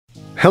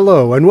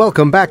Hello and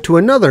welcome back to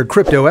another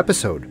crypto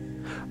episode.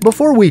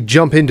 Before we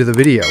jump into the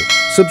video,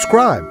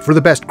 subscribe for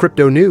the best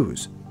crypto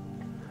news.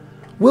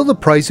 Will the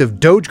price of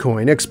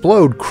Dogecoin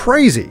explode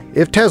crazy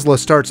if Tesla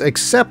starts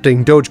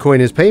accepting Dogecoin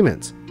as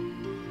payments?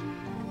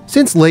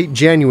 Since late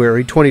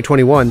January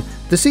 2021,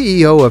 the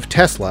CEO of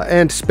Tesla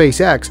and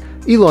SpaceX,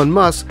 Elon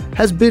Musk,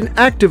 has been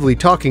actively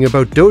talking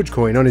about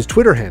Dogecoin on his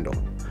Twitter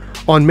handle.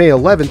 On May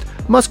 11th,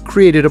 Musk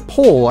created a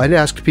poll and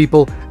asked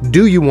people,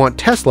 do you want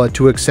Tesla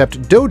to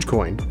accept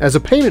Dogecoin as a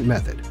payment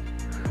method?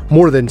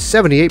 More than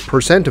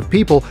 78% of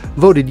people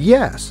voted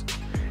yes.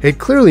 It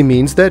clearly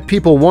means that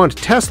people want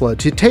Tesla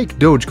to take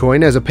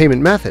Dogecoin as a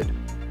payment method.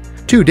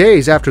 2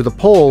 days after the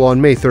poll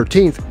on May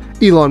 13th,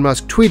 Elon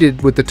Musk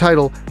tweeted with the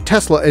title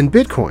Tesla and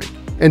Bitcoin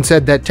and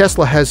said that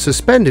Tesla has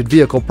suspended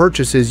vehicle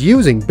purchases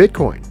using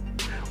Bitcoin.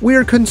 We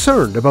are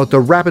concerned about the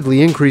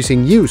rapidly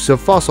increasing use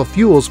of fossil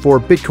fuels for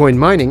Bitcoin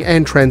mining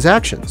and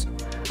transactions,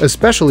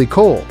 especially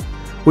coal,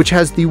 which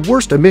has the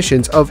worst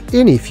emissions of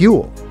any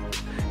fuel.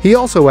 He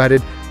also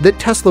added that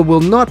Tesla will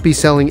not be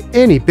selling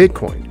any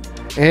Bitcoin,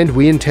 and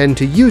we intend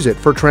to use it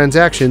for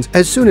transactions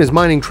as soon as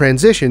mining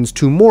transitions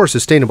to more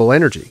sustainable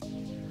energy.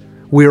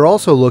 We are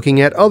also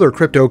looking at other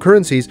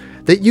cryptocurrencies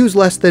that use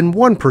less than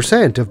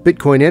 1% of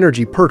Bitcoin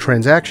energy per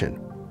transaction.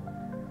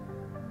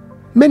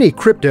 Many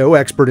crypto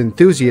expert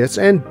enthusiasts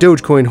and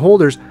Dogecoin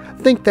holders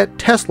think that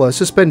Tesla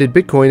suspended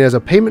Bitcoin as a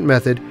payment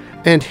method,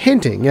 and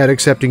hinting at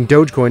accepting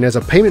Dogecoin as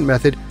a payment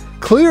method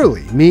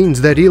clearly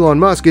means that Elon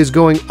Musk is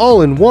going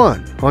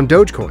all-in-one on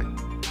Dogecoin.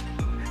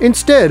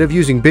 Instead of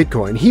using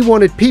Bitcoin, he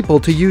wanted people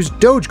to use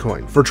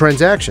Dogecoin for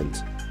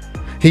transactions.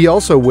 He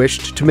also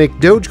wished to make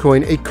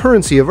Dogecoin a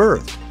currency of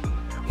Earth.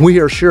 We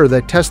are sure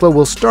that Tesla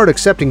will start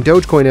accepting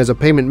Dogecoin as a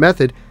payment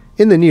method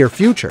in the near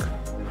future.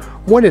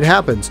 When it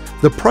happens,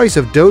 the price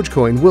of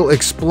Dogecoin will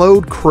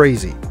explode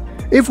crazy.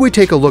 If we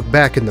take a look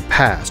back in the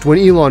past, when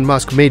Elon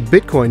Musk made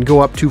Bitcoin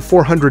go up to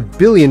 $400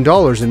 billion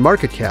in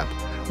market cap,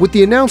 with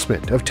the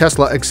announcement of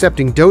Tesla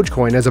accepting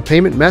Dogecoin as a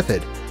payment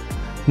method.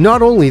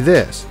 Not only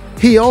this,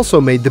 he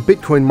also made the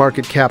Bitcoin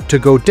market cap to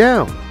go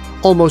down,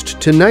 almost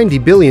to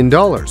 $90 billion,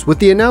 with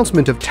the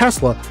announcement of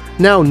Tesla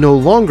now no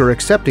longer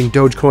accepting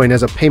Dogecoin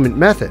as a payment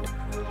method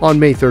on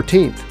May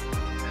 13th.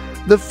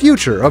 The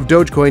future of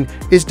Dogecoin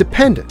is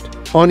dependent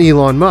on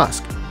Elon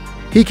Musk.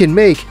 He can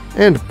make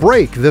and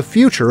break the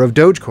future of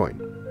Dogecoin.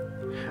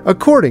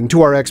 According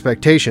to our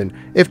expectation,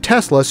 if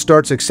Tesla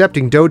starts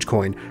accepting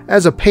Dogecoin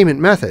as a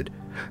payment method,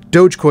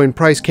 Dogecoin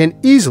price can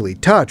easily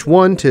touch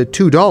 $1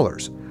 to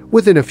 $2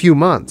 within a few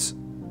months.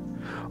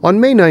 On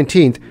May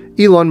 19th,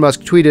 Elon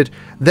Musk tweeted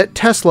that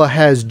Tesla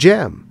has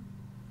GEM.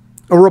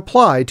 A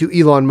reply to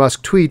Elon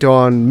Musk's tweet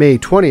on May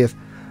 20th,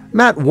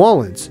 Matt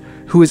Wallens,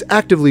 who is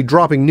actively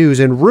dropping news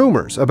and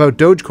rumors about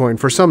Dogecoin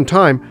for some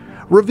time,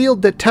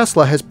 revealed that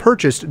Tesla has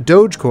purchased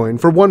Dogecoin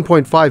for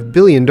 $1.5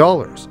 billion.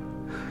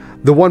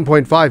 The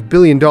 $1.5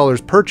 billion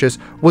purchase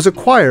was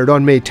acquired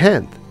on May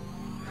 10th.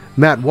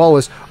 Matt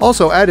Wallace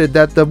also added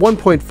that the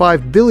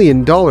 $1.5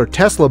 billion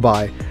Tesla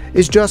buy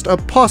is just a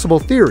possible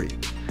theory.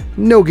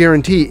 No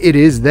guarantee it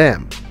is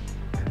them.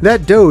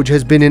 That Doge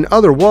has been in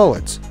other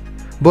wallets,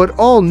 but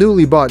all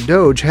newly bought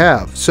Doge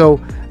have, so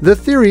the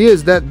theory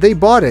is that they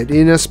bought it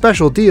in a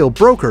special deal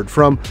brokered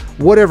from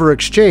whatever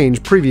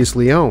exchange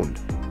previously owned.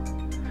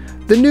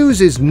 The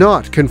news is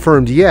not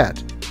confirmed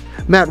yet.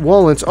 Matt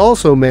Wallens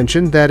also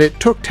mentioned that it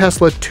took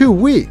Tesla 2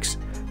 weeks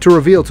to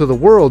reveal to the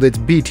world its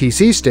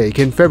BTC stake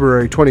in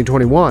February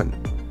 2021.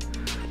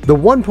 The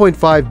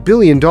 $1.5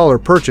 billion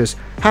purchase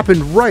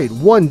happened right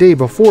 1 day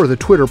before the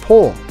Twitter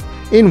poll,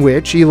 in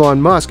which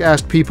Elon Musk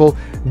asked people,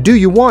 do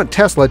you want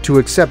Tesla to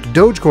accept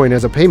Dogecoin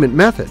as a payment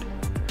method?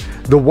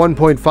 The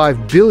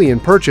 $1.5 billion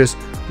purchase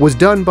was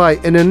done by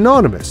an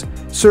anonymous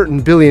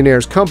certain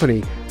billionaire's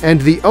company,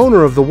 and the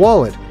owner of the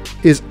wallet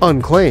is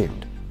unclaimed.